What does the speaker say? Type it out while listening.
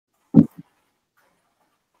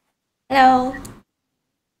Hello.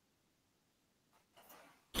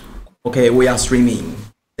 Okay, we are streaming.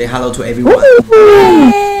 Say hello to everyone.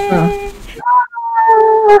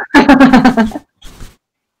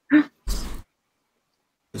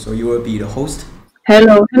 So you will be the host?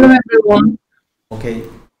 Hello everyone. Okay.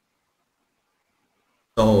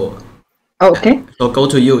 So Okay. So go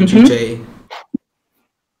to you, GJ.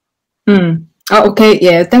 Okay,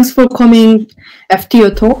 yeah. Thanks for coming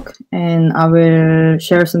FTO talk, and I will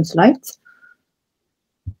share some slides.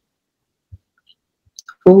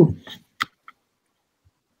 Oh.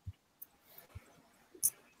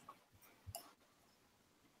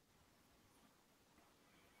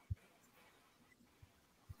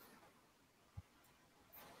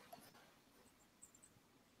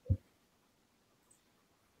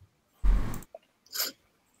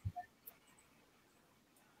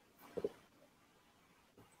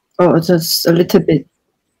 Oh, it's just a little bit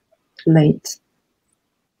late.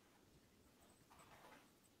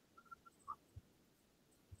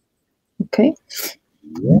 Okay.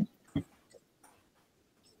 Yeah.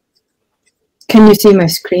 Can you see my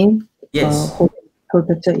screen? Yes. Hold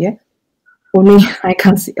it, yeah. Only I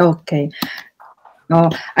can't see. Okay.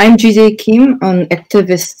 I'm GJ Kim, an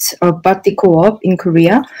activist of Bati Co-op in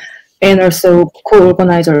Korea, and also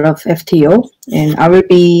co-organizer of FTO. And I will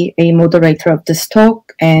be a moderator of this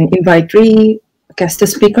talk and invite 3 guest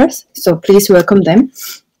speakers. So please welcome them.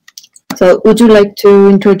 So would you like to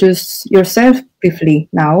introduce yourself briefly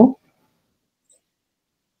now?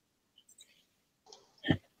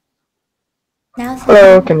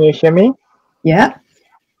 Hello, can you hear me? Yeah.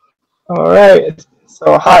 All right.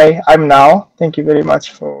 So hi, I'm Now. Thank you very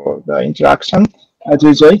much for the introduction,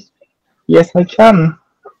 GJ. Yes, I can.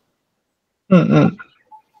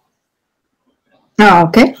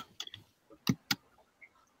 Okay.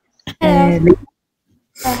 Hello.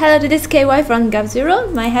 Hello, this is KY from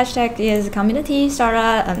g0v. My hashtag is community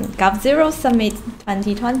startup and g0v Summit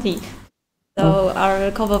 2020. So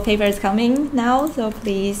our cover paper is coming now, so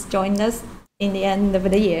please join us in the end of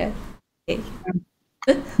the year. Okay.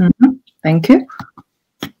 Thank you.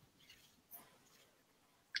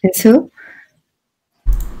 And so?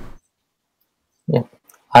 Yeah,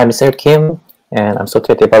 I'm Seo Kim, and I'm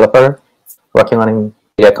software developer working on a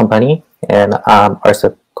media company, and I'm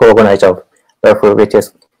also co-organizer of Barefoot, which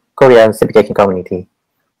is Korean civic hacking community.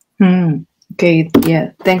 Okay,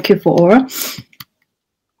 yeah, thank you for all.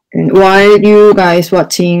 And while you guys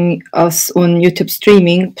watching us on YouTube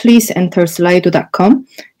streaming, please enter slido.com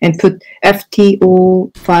and put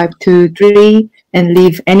FTO523 and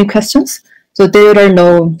leave any questions. So there are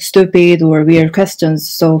no stupid or weird questions,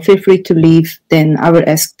 so feel free to leave, then I will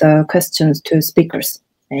ask the questions to speakers.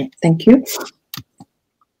 Okay, thank you.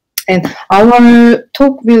 And our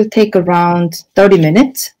talk will take around 30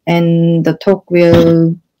 minutes, and the talk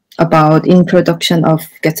will about introduction of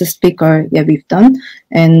guest speaker we've done,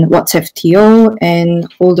 and what's FTO, and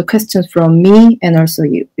all the questions from me and also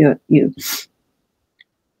you.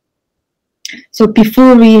 So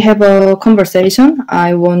before we have a conversation,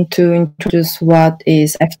 I want to introduce what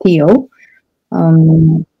is FTO.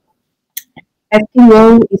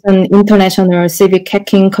 FTO is an international civic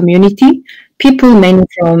hacking community. People mainly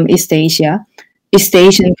from East Asia, East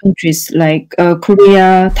Asian countries like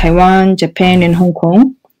Korea, Taiwan, Japan, and Hong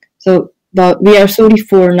Kong. So, but we are sorry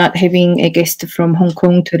for not having a guest from Hong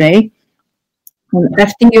Kong today.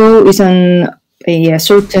 FTO is a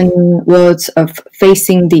certain words of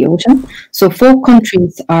facing the ocean. So 4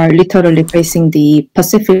 countries are literally facing the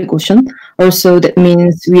Pacific Ocean. Also, that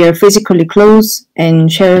means we are physically close and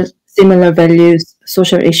share similar values,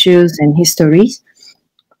 social issues, and histories.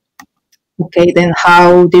 Okay, then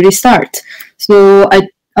how did it start? So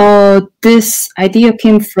this idea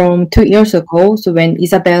came from 2 years ago. So when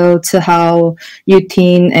Isabel, Chihao,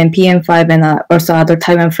 Yutin, and PM5 and also other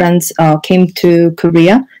Taiwan friends came to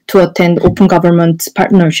Korea to attend Open Government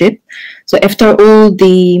Partnership. So after all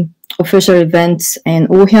the official events, and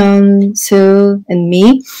Oh Hyun, Sil, and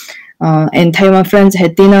me, and Taiwan friends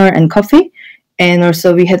had dinner and coffee, and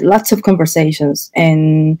also we had lots of conversations.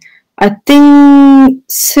 And I think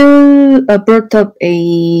Sil brought up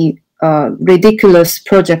a ridiculous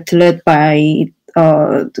project led by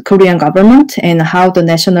the Korean government and how the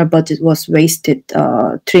national budget was wasted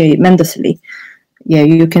tremendously. Yeah,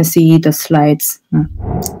 you can see the slides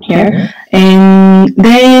here. And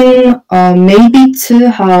then maybe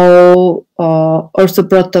Chihao also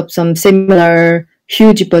brought up some similar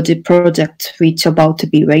huge budget project which about to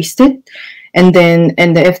be wasted. And then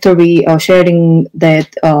after we sharing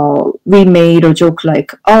that, we made a joke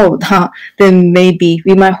like, oh, then maybe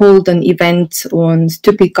we might hold an event on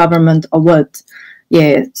stupid government award.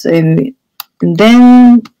 Yeah, so, and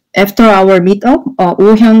then after our meetup,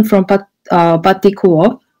 Oh-hyun from Bati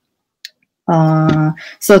Co-op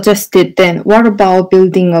suggested then, what about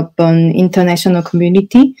building up an international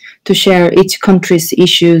community to share each country's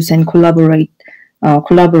issues and collaborate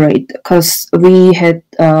because we had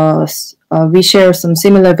we share some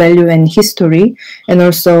similar value and history and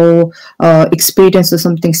also experience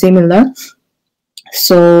something similar.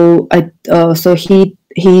 So he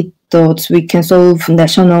thought we can solve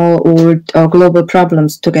national or global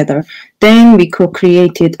problems together. Then we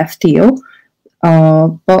co-created FTO.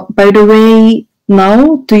 But by the way,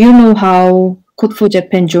 now, do you know how Code for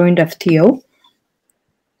Japan joined FTO?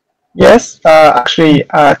 Yes, actually,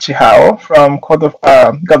 Chihao from Code of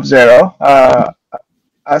g0v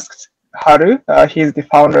asked Haru, he's the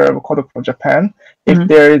founder of Code for Japan, if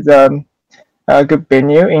there is a good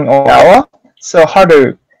venue in Okinawa. So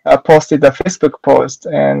Haru posted a Facebook post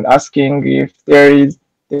and asking if there is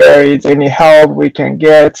any help we can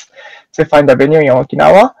get to find a venue in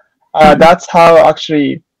Okinawa. That's how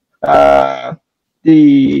actually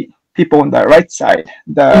the people on the right side,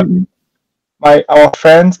 our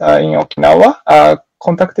friends in Okinawa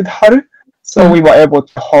contacted Haru, so we were able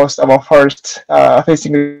to host our first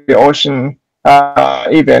Facing the Ocean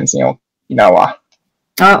events in Okinawa.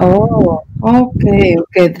 Oh, okay.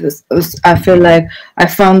 I feel like I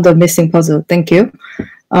found the missing puzzle. Thank you.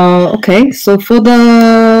 Okay, so for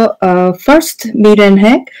the first Meet and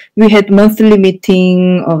Hack, we had monthly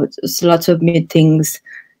meeting, lots of meetings,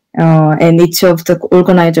 and each of the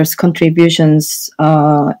organizers' contributions,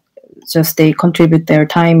 just they contribute their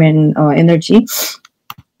time and energy.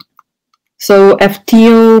 So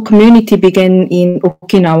FTO community began in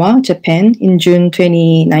Okinawa, Japan in June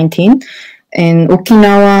 2019. And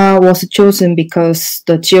Okinawa was chosen because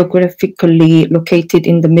the geographically located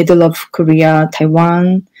in the middle of Korea,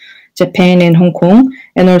 Taiwan, Japan, and Hong Kong.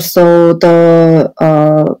 And also the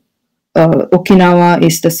Okinawa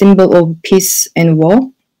is the symbol of peace and war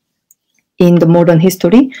in the modern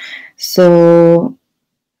history. So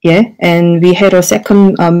yeah, and we had a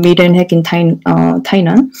second Meet and Hack in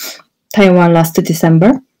Tainan, Taiwan last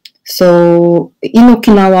December. So in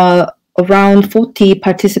Okinawa, around 40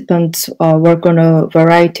 participants work on a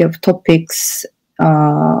variety of topics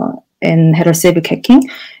and had a civic hacking.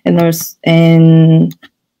 And in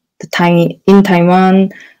Taiwan,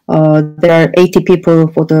 there are 80 people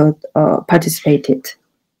for the participated.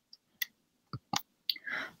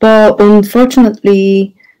 But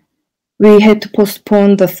unfortunately, we had to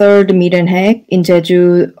postpone the third Meet and Hack in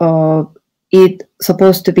Jeju. It's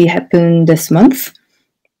supposed to be happen this month.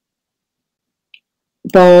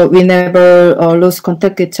 But we never lost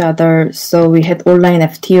contact with each other, so we had online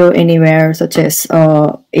FTO anywhere, such as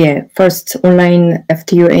first online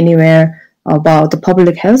FTO anywhere about the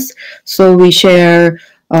public health. So we share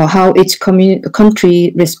how each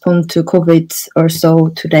country respond to COVID. Also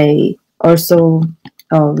today,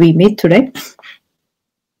 we meet today.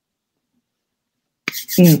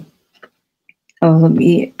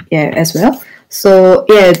 As well. So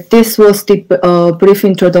yeah, this was the brief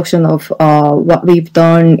introduction of what we've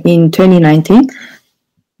done in 2019.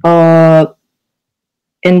 And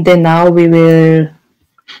then now we will...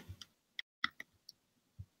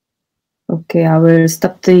 Okay, I will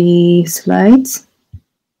stop the slides.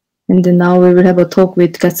 And then now we will have a talk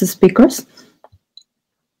with guest speakers.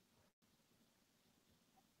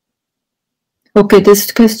 Okay,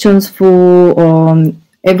 this questions for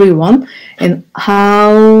everyone. And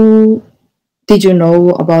how did you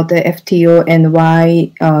know about the FTO and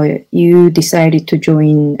why you decided to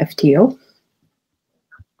join FTO?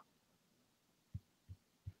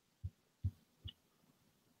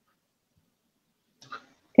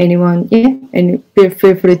 Anyone? Yeah, and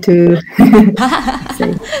feel free to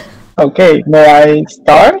say. Okay, may I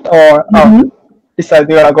start or Lisa,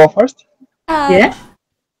 do you wanna go first? Yeah.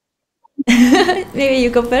 Maybe you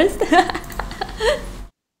go first.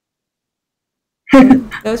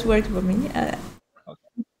 Those work for me.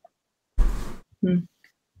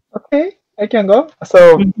 Okay, I can go.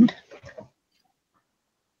 So,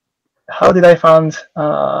 how did I found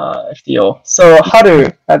FTO? So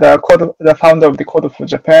Haru, the founder of the Code for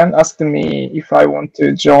Japan, asked me if I want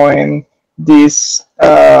to join this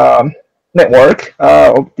network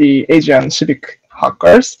of the Asian civic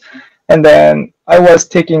hackers, and then I was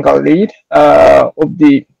taking a lead of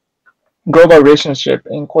the global relationship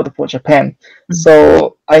in Code for Japan.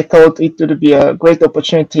 So I thought it would be a great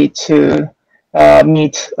opportunity to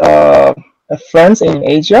meet friends in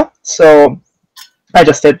Asia. So I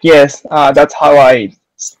just said yes. That's how I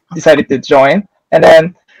decided to join. And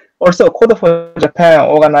then also Code for Japan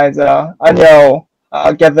organized an annual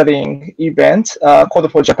gathering event,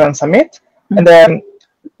 Code for Japan Summit. And then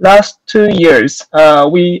last 2 years,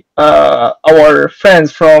 our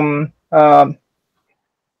friends from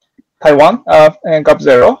Taiwan and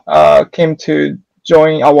g0v came to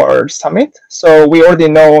join our summit. So we already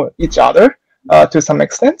know each other to some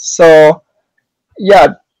extent. So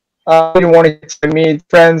yeah, I really wanted to meet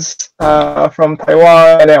friends from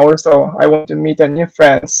Taiwan, and then also I want to meet a new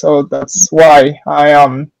friends. So that's why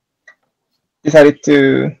I decided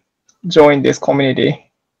to join this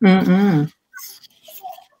community. Mm-hmm.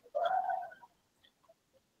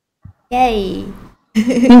 Yay!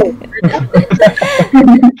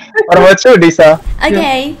 What about you, Lisa?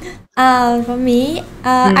 Okay. For me,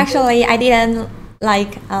 actually, I didn't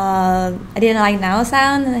like Now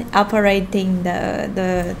Sound operating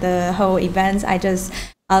the whole events. I just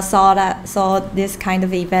saw this kind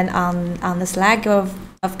of event on the Slack of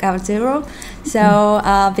g0v. So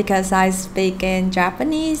because I speak in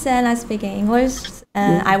Japanese and I speak in English,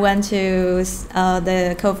 and I went to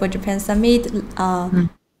the Code for Japan Summit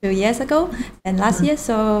 2 years ago and last year.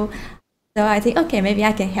 So I think, okay, maybe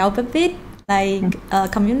I can help a bit, like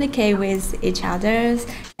communicate with each other,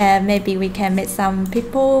 and maybe we can meet some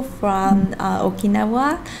people from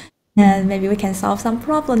Okinawa, and maybe we can solve some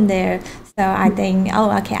problem there. So I think, oh,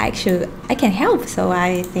 okay, I can help. So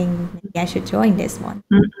I think maybe I should join this one.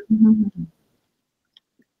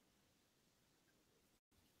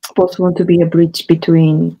 Both want to be a bridge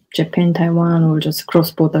between Japan, Taiwan, or just cross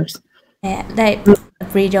borders. Yeah, like a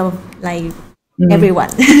bridge of like everyone.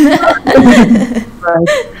 Right.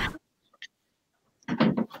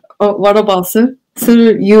 Oh, what about Sue?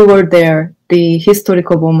 Sue, you were there, the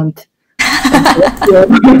historical moment.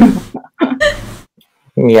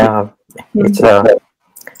 Yeah, it's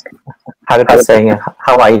hard to say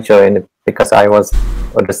how I joined because I was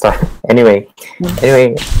on the start. Anyway,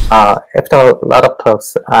 after a lot of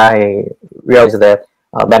talks, I realized that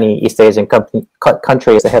many East Asian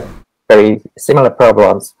countries have very similar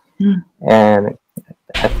problems, and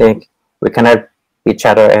I think we can help each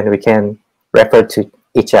other and we can refer to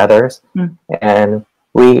each other's, and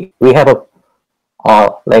we have a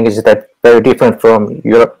language that's very different from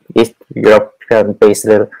European based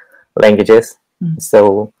languages.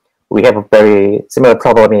 So we have a very similar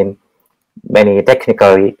problem in many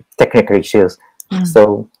technical issues.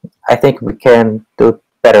 So I think we can do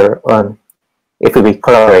better on if we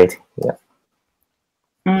collaborate. Yeah.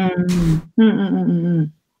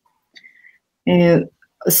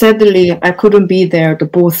 Sadly, I couldn't be there the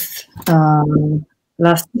both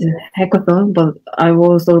last hackathon, but I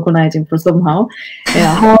was organizing for somehow.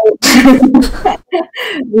 How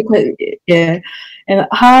yeah, and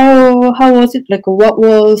how was it? Like, what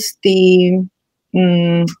was the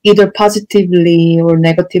either positively or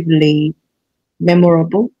negatively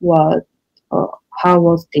memorable? What how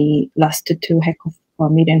was the last two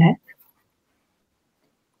hackathon meeting?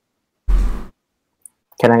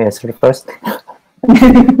 Can I answer first?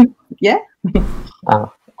 Yeah.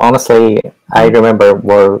 Honestly, I remember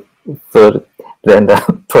more food than the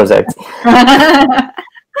project.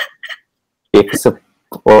 It's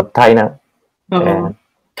for China, and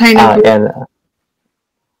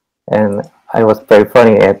I was very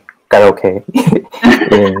funny at karaoke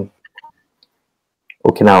in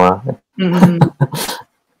Okinawa.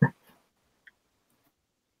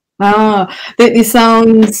 It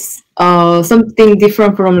sounds something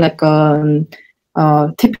different from like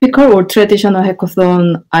typical or traditional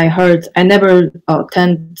hackathon. I heard. I never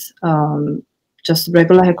attend just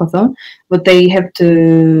regular hackathon, but they have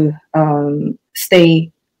to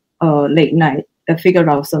stay late night and figure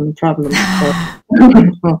out some problems.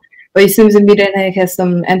 But it seems Mirenhack has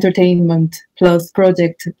some entertainment plus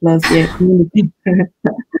project plus community.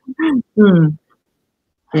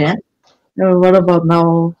 Yeah. What about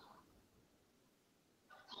now?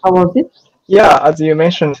 How was it? Yeah, as you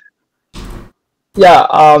mentioned. Yeah,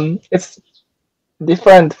 it's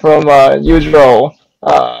different from usual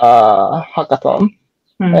hackathon,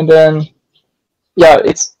 and then yeah,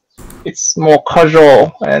 it's more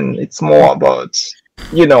casual and it's more about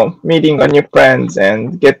meeting new friends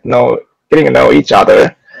and getting to know each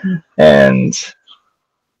other. And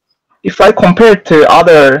if I compare to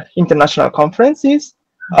other international conferences,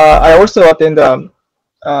 I also attend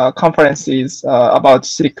conferences about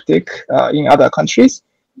civic tech in other countries.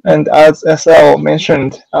 And as SL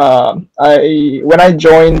mentioned, when I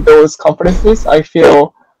join those conferences, I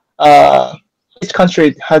feel each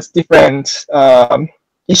country has different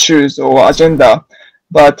issues or agenda,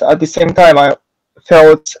 but at the same time, I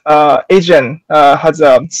felt Asian has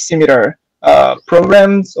a similar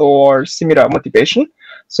programs or similar motivation.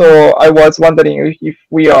 So I was wondering if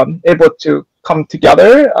we are able to come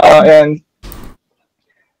together and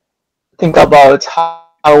think about how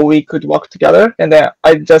how we could work together. And then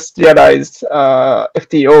I just realized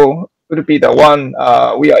FTO would be the one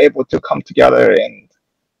we are able to come together and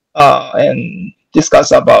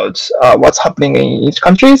discuss about what's happening in each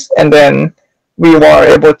countries. And then we were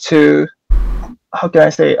able to, how can I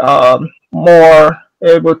say, more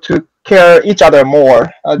able to care each other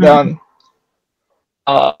more than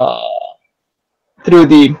through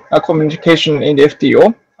the communication in the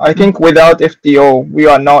FTO. I think without FTO, we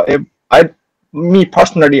are not. Me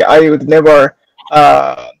personally, I would never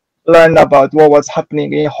learn about what was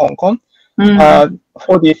happening in Hong Kong.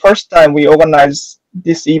 For the first time we organized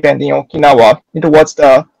this event in Okinawa, it was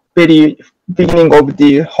the very beginning of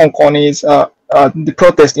the Hong Kongese the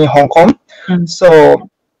protest in Hong Kong. So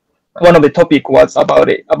one of the topic was about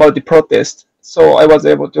the protest. So I was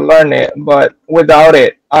able to learn it, but without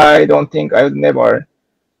it, I don't think I would never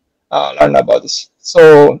learn about this.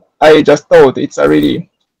 So I just thought it's a really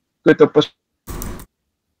good opportunity.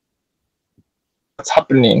 What's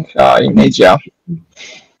happening in Asia.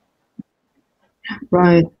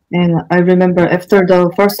 Right. And I remember after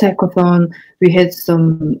the first hackathon, we had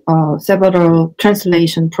some several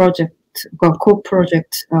translation projects,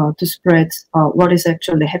 co-projects to spread what is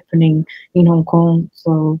actually happening in Hong Kong.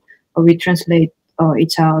 So we translate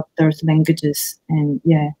each other's languages, and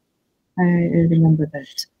yeah, I remember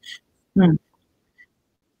that.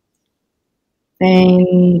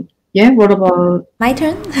 And yeah, what about My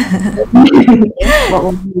turn. what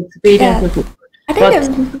was the experience? I think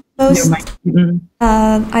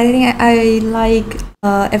I think I like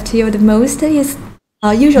FTO the most is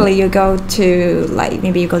usually you go to like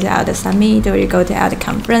maybe you go to other summit or you go to other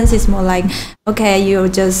conference. It's more like okay, you're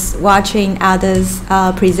just watching others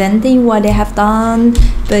presenting what they have done,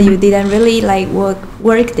 but you didn't really like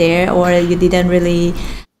work there, or you didn't really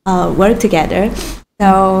work together.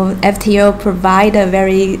 So FTO provide a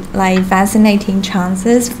very like fascinating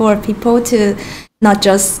chances for people to not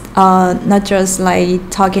just like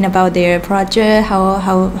talking about their project,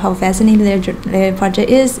 how fascinating their project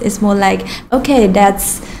is. It's more like okay,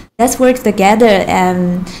 let's work together,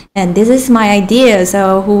 and this is my idea.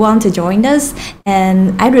 So who want to join us?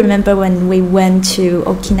 And I remember when we went to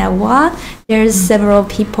Okinawa, there's several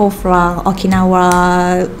people from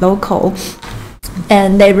Okinawa local.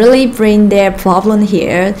 And they really bring their problem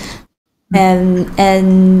here, and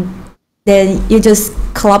then you just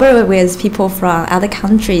collaborate with people from other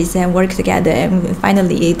countries and work together, and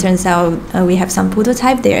finally it turns out we have some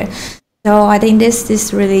prototype there. So I think this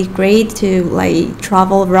is really great to like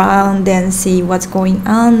travel around and see what's going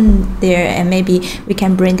on there, and maybe we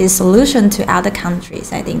can bring this solution to other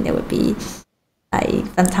countries. I think that would be like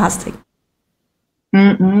fantastic.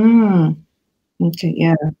 Okay,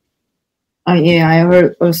 yeah. Yeah, I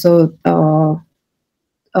heard also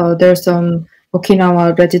there's some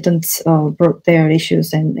Okinawa residents brought their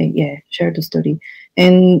issues and yeah, shared the story.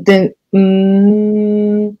 And then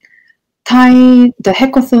the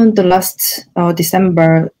hackathon, the last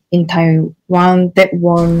December in Taiwan, that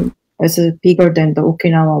one was bigger than the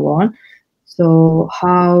Okinawa one. So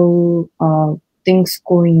how things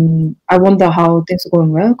going? I wonder how things are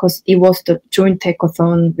going well, because it was the joint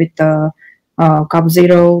hackathon with the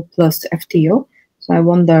g0v plus FTO. So I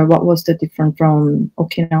wonder what was the difference from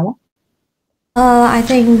Okinawa? I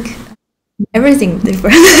think everything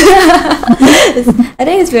different. I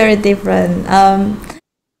think it's very different.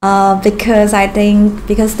 Because I think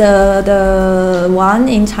the one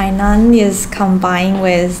in China is combined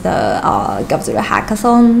with the g0v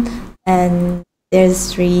hackathon, and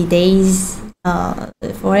there's 3 days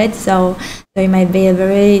for it, so it might be a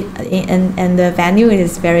very and the venue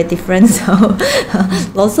is very different, so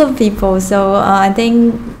lots of people. So I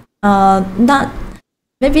think not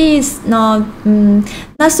maybe it's not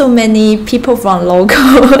so many people from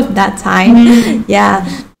local that time. Yeah,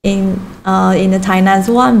 in the Taiwan's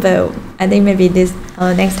one, but I think maybe this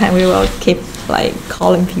next time we will keep like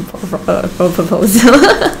calling people for proposal.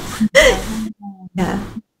 Yeah.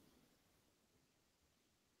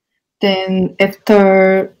 Then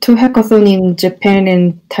after 2 hackathons in Japan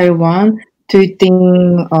and Taiwan, do you think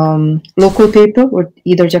local people, or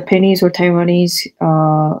either Japanese or Taiwanese,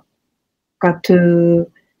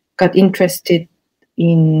 got interested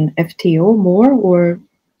in FTO more, or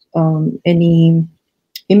any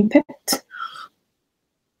impact?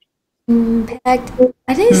 Impact.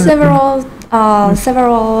 I think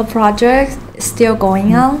several projects still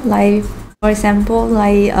going on. Like for example,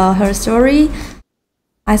 like her story.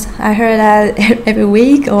 I heard that every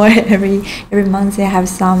week or every month they have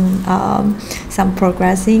some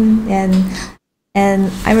progressing, and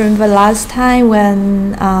I remember last time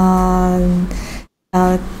when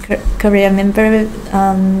Korea member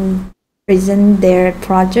present their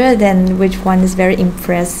project and which one is very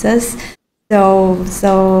impressive.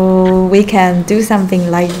 So we can do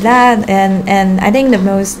something like that, and I think the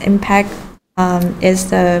most impact is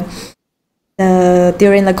the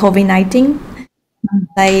during the COVID-19,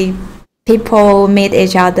 like people meet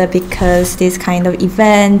each other because this kind of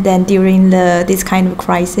event. Then during this kind of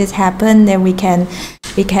crisis happen, then we can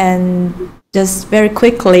just very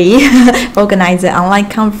quickly organize an online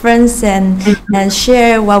conference and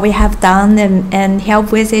share what we have done and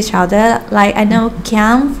help with each other. Like I know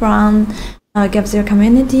Kian from g0v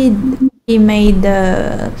community, he made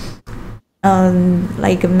the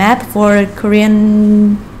like a map for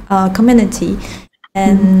Korean community,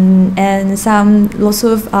 and some lots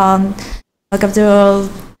of g0v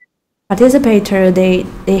participator, they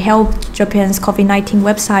helped Japan's COVID-19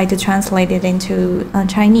 website to translate it into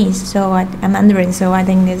Chinese. So I'm wondering, so I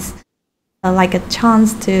think it's like a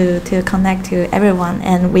chance to connect to everyone,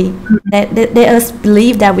 and they us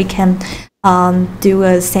believe that we can do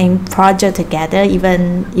a same project together,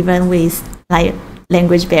 even with like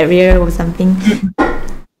language barrier or something,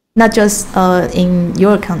 not just in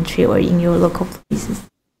your country or in your local places.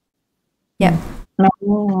 Yeah.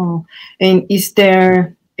 Oh, and is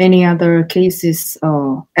there any other cases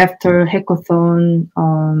after hackathon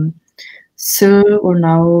soon or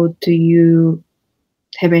now? Do you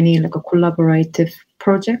have any like a collaborative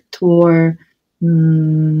project or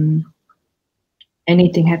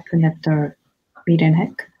anything happen after Meet and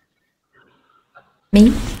Hack?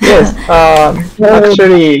 Me? Yes,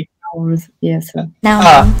 actually. Yes.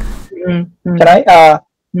 Now. Can I?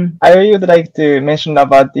 I would like to mention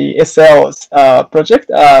about the SL's project.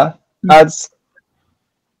 As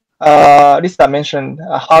Lisa mentioned,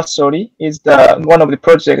 Heart Story is one of the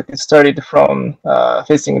projects started from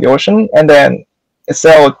facing the ocean, and then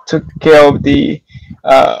SL took care of the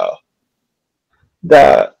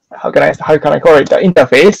how can I call it, the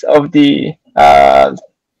interface of the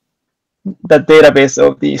database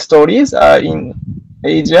of the stories in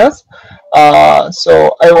Asia.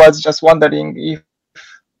 So I was just wondering if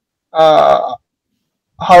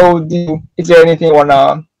is there anything you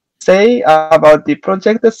wanna say about the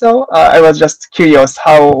project itself? I was just curious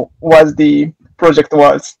how was the project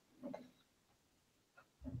was.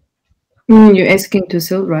 You're asking to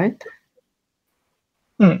Sil, right?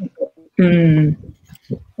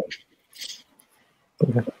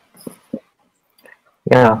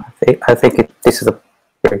 Yeah, I think this is a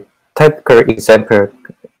very typical example.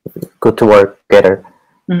 Good to work together.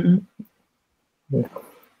 Can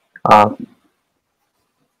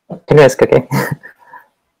you ask again?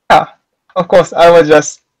 Of course. I was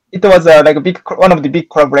just. It was like one of the big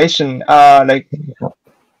collaboration. Like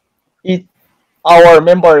our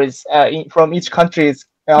members from each country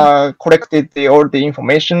collected all the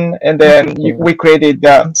information, and then we created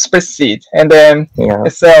the spreadsheet, and then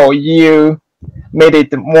so you made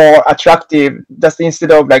it more attractive. Just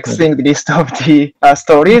instead of like seeing the list of the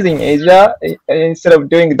stories in Asia, instead of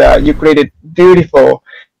doing that, you created beautiful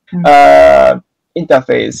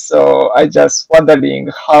interface. So I just wondering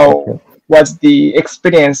how was the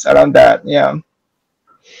experience around that? Yeah,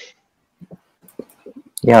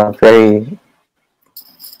 very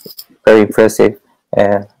impressive.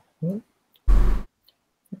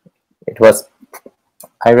 It was,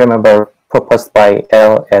 I remember, proposed by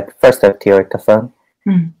L at first FTO hackathon,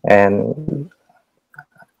 and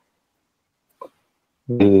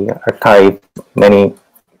we archived many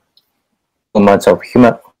moments of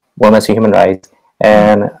human rights,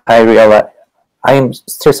 and I realized I'm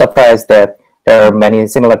still surprised that there are many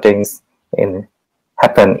similar things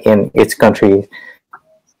happen in each country.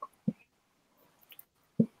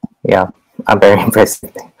 Yeah, I'm very impressed.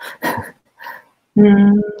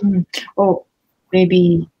 Oh,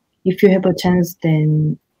 maybe if you have a chance,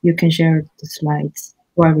 then you can share the slides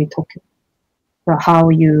while we talk about how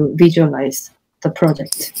you visualize the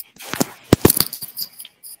project.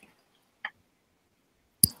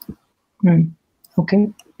 Okay,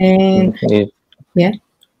 and yeah.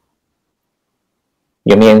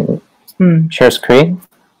 You mean share screen?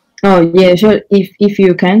 Oh yeah, sure. If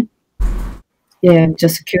you can. Yeah,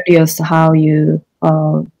 just curious how you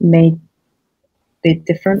made it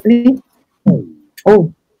differently.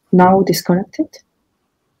 Oh, now disconnected?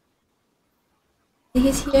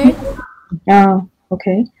 He's here. Oh,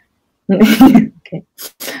 okay. Okay.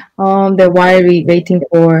 Then while we waiting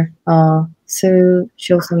for so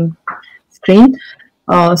show some screen,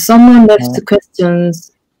 someone left the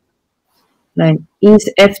questions like, is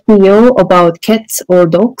FTO about cats or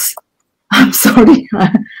dogs? I'm sorry,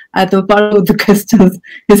 I don't follow the questions.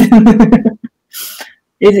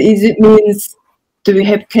 Is it means, do we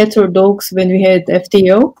have cats or dogs when we had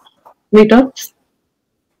FTO? meetups?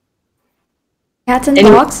 Cats and Any-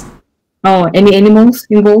 dogs? Oh, any animals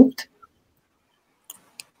involved?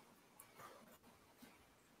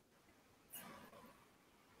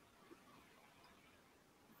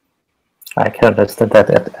 I can understand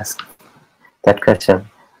that question.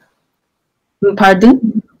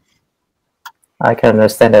 Pardon? I can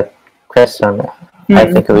understand that question. I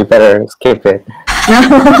think we better skip it.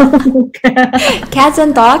 Cats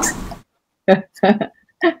and dogs?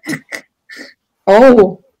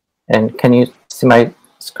 Oh. And can you see my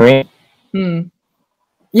screen?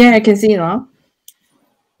 Yeah, I can see now.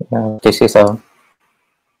 This is a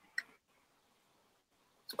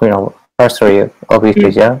screen of nursery of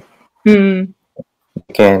Literature. You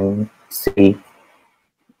can see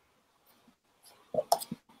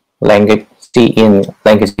language, see in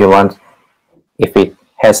language you want if it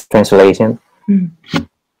has translation.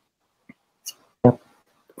 Yep.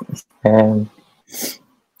 And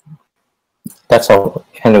that's all.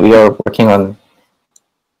 And we are working on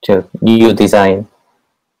to new design.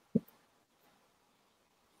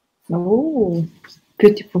 Oh,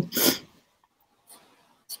 beautiful.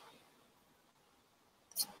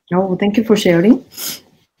 Oh, thank you for sharing.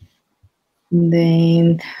 And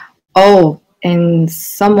then, and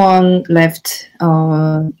someone left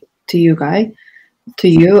to you guys. To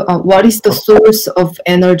you, what is the source of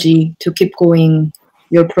energy to keep going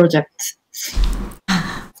your project?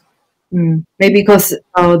 Maybe because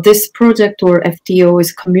this project or FTO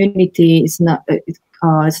is community. It's not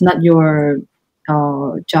your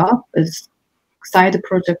job. It's side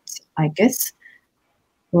project, I guess.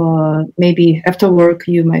 Maybe after work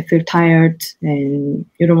you might feel tired and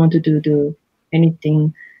you don't want to do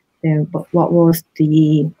anything. But what was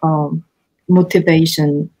the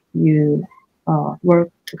motivation you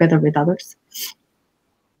work together with others?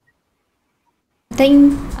 I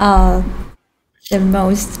think the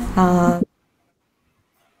most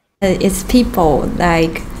is people,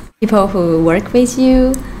 like people who work with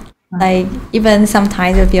you. Like even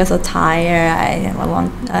sometimes you feel so tired.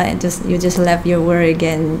 You just left your work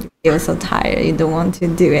and you feel so tired. You don't want to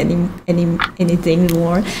do anything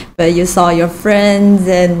more. But you saw your friends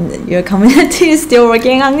and your community still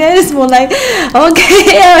working on it. It's more like,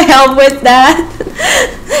 okay, I'll help with that.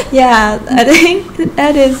 Yeah, I think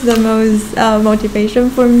that is the most motivation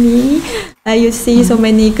for me. You see so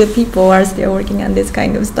many good people are still working on this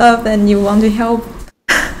kind of stuff, and you want to help.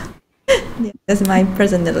 Yeah, that's my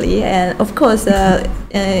personally, and of course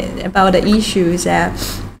about the issues that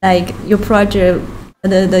like your project,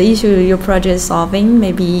 the issue your project is solving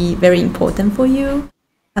may be very important for you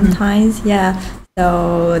sometimes. Yeah,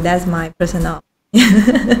 so that's my personal.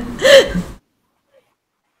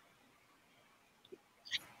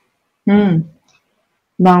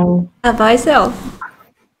 Now, How about yourself?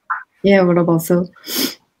 yeah, what about so?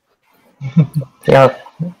 Yeah,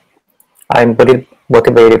 I'm very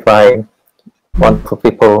motivated by wonderful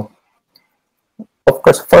people. Of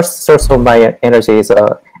course, first source of my energy is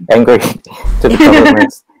angry to the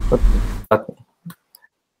governments. But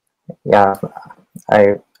yeah,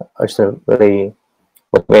 I also really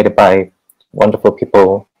motivated by wonderful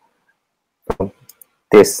people from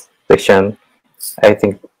this section. I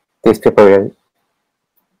think these people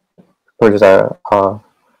are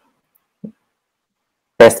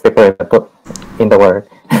best people in the world.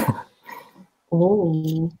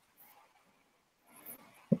 Oh.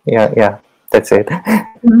 Yeah, that's it.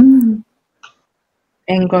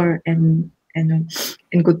 Anger and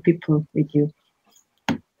good people with you.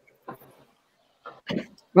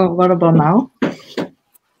 Well, what about now?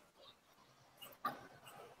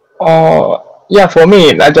 Yeah, for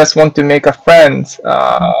me, I just want to make a friends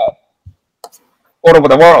all over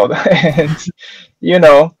the world. And,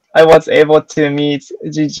 I was able to meet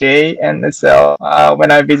GJ and SL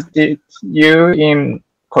when I visited you in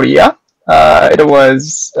Korea. It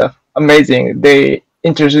was amazing. They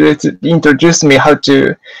introduced me how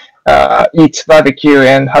to eat barbecue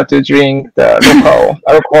and how to drink the local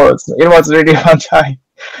alcohols. It was really fun time.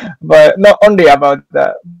 But not only about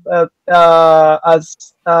that, but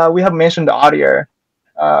as we have mentioned earlier,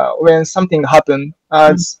 when something happened,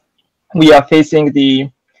 as we are facing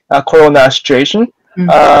the corona situation, we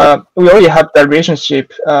already have the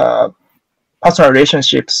relationship, personal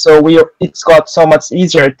relationships. So it's got so much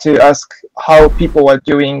easier to ask how people are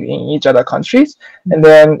doing in each other countries. And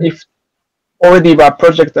then if already the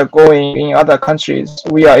projects are going in other countries,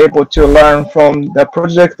 we are able to learn from the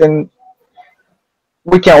project, and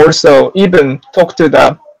we can also even talk to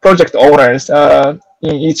the project owners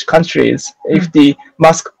in each countries. If the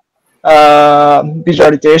mask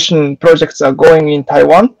visualization projects are going in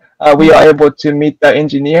Taiwan, we are able to meet the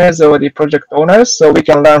engineers or the project owners, so we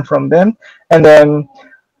can learn from them. And then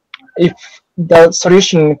if the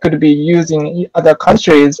solution could be used in other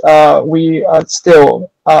countries, we are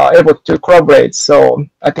still able to collaborate. So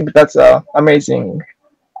I think that's amazing.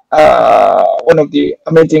 One of the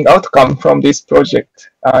amazing outcome from this project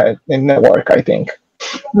in network, I think.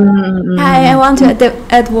 I want to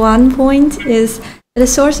add one point is the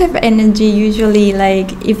source of energy usually,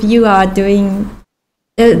 like if you are doing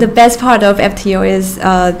the best part of FTO is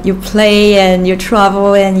you play and you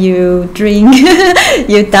travel and you drink,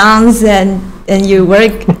 you dance and you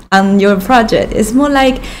work on your project. It's more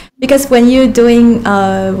like, because when you're doing,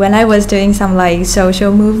 when I was doing some like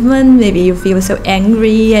social movement, maybe you feel so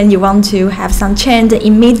angry and you want to have some change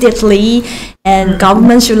immediately, and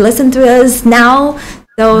government should listen to us now.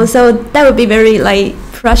 So that would be very like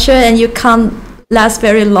pressure, and you can't last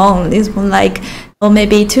very long. It's more like, or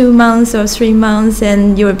maybe 2 months or 3 months,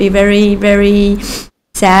 and you will be very, very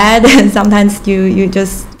sad, and sometimes you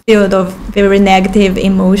just feel the very negative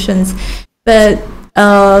emotions. But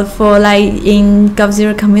for like in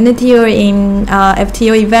g0v community or in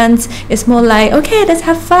FTO events, it's more like, okay, let's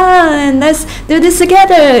have fun and let's do this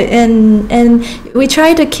together, and we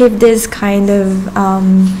try to keep this kind of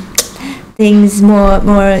things more.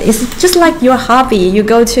 It's just like your hobby. You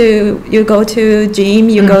go to gym,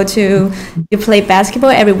 you play basketball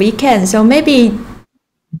every weekend. So maybe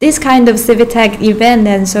this kind of civic tech event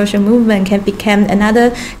and social movement can become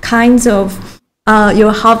another kinds of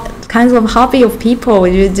kinds of hobby of people.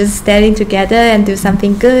 You're just standing together and do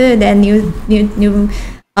something good, and you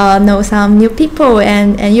know some new people,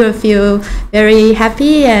 and you feel very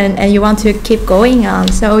happy, and you want to keep going on,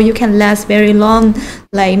 so you can last very long.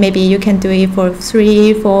 Like maybe you can do it for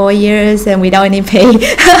 3-4 years and without any pay.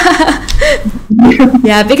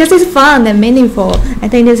 Yeah, because it's fun and meaningful. I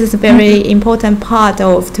think this is a very important part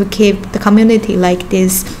of to keep the community like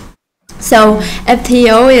this. So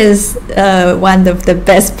FTO is one of the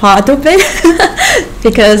best part of it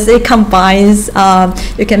because it combines,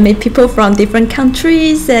 you can meet people from different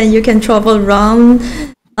countries, and you can travel around,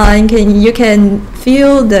 and you can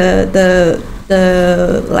feel the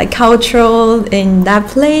like cultural in that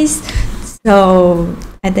place. So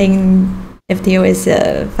I think FTO is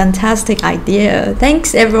a fantastic idea.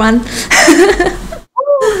 Thanks everyone.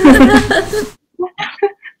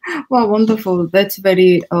 Wow, wonderful. That's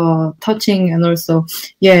very touching, and also,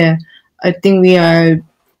 yeah, I think we are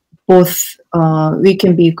both, we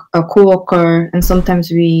can be a co-worker, and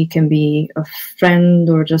sometimes we can be a friend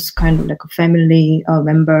or just kind of like a family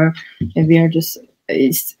member, and we are just,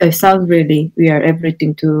 it sounds really, we are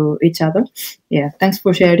everything to each other. Yeah, thanks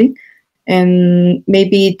for sharing. And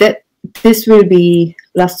maybe this will be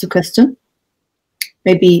last question.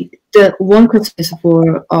 Maybe the one question is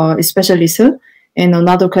for especially Sir, and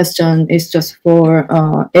another question is just for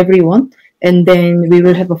everyone. And then we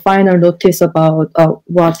will have a final notice about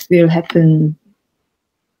what will happen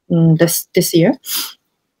this year.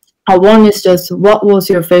 One is just, what was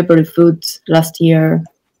your favorite food last year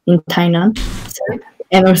in Thailand?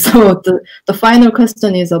 And also the final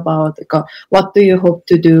question is about what do you hope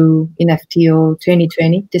to do in FTO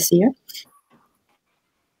 2020 this year?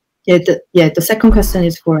 Yeah, the second question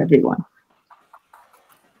is for everyone.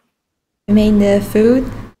 You mean the food?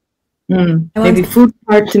 Maybe food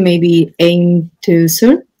part to maybe aim to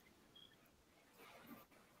soon.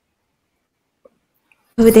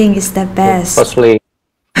 Fooding is the best. Firstly,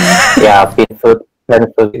 yeah, bean food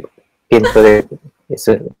is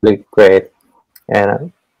really great,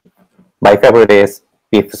 and my favorite is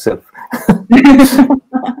beef soup.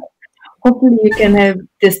 Hopefully you can have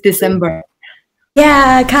this December.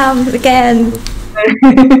 Yeah, come again.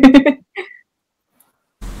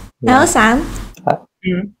 Hello, Sam.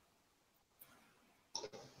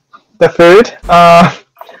 The food.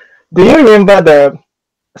 Do you remember the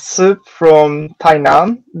soup from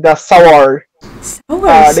Thailand? The sour,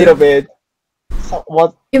 little bit. So,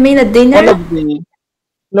 what? You mean the dinner?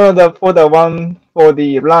 One of the for the one for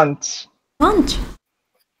the lunch. Lunch.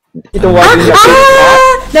 It was in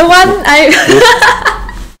the one I.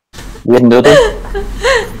 With noodle.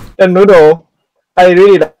 The noodle. I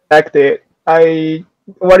really liked it.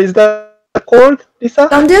 What is that called, Lisa?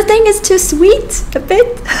 Don't you think it's too sweet a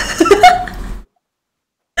bit?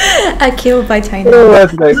 I killed by China. It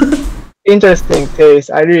was like interesting taste.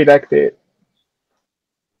 I really liked it.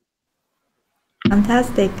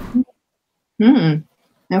 Fantastic.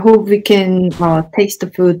 I hope we can taste the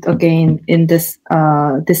food again in this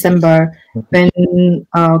December when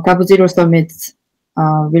g0v Summit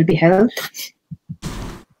will be held.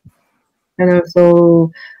 And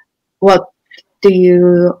also, what do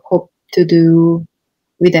you hope to do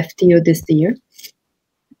with FTO this year.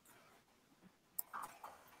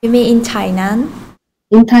 You mean in Thailand?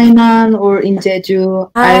 In Thailand or in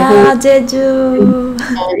Jeju? I hope Jeju.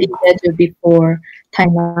 in Jeju before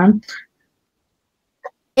Thailand.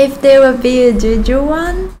 If there will be a Jeju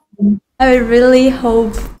one, I really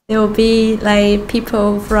hope there will be like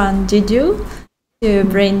people from Jeju to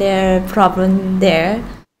bring their problem there.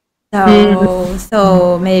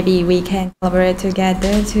 So maybe we can collaborate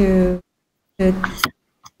together to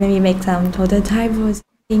maybe make some prototype or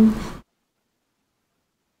something.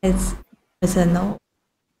 It's personal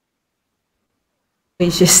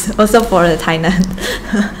wishes also for Thailand,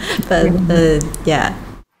 but yeah,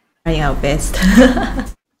 trying our best.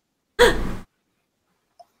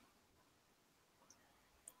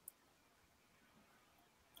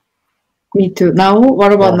 Me too. Now,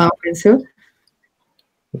 what about now, Prinsu?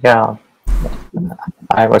 Yeah,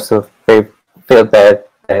 I also feel bad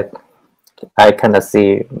that I cannot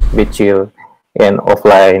see with you in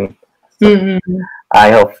offline.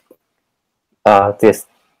 I hope this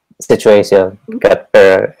situation get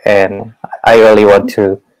better, and I really want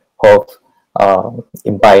to hope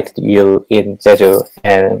invite you in Jeju,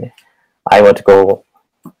 and I want to go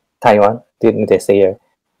Taiwan in this year.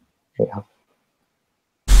 Yeah.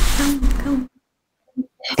 Come.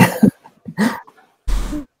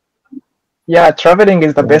 Yeah, traveling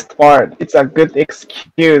is the best part. It's a good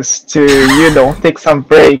excuse to, take some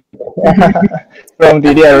break from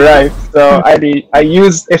the real life. So I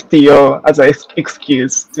use FTO as an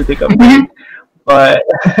excuse to take a break. But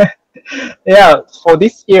yeah, for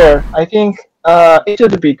this year, I think it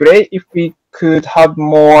would be great if we could have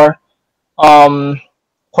more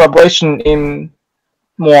collaboration in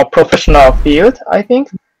more professional field. I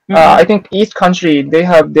think I think each country, they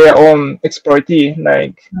have their own expertise.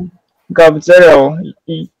 Like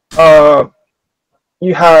g0v,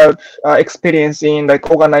 you have experience in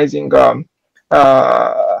like organizing hackathon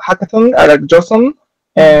like g0v,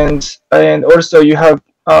 and also you have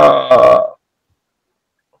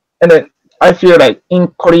and then I feel like in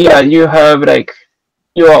Korea you have like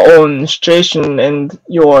your own situation and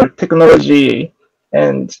your technology,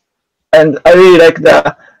 and I really like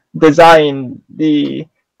the design of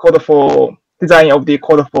the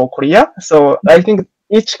code for Korea. So I think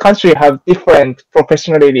each country have different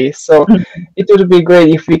professionality. So it would be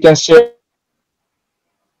great if we can share,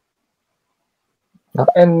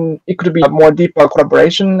 and it could be a more deeper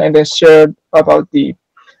collaboration, and then share about the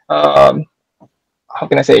how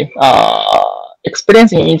can I say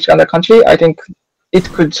experience in each other country. I think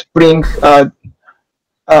it could bring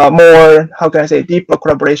more, how can I say, deeper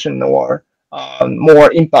collaboration or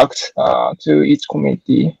more impact to each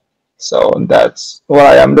community. So that's what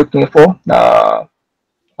I am looking for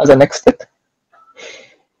as a next step.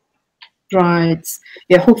 Right.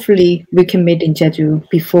 Yeah, hopefully we can meet in Jeju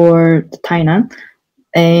before the Thailand.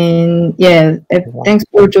 And yeah, thanks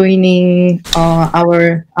for joining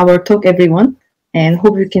our talk, everyone. And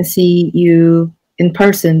hope we can see you in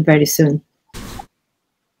person very soon.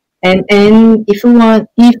 And if anyone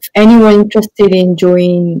interested in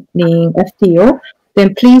joining FTO,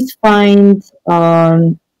 then please find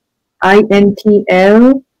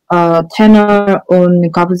INTL channel on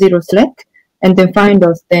g0v Slack, and then find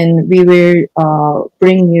us. Then we will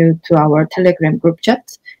bring you to our Telegram group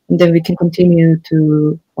chat, and then we can continue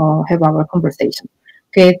to have our conversation.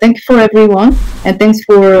 Okay, thank you for everyone, and thanks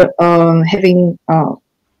for having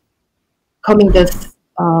coming this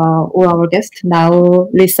all our guests now,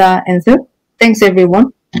 Lisa and Sue. Thanks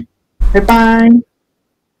everyone. Bye bye.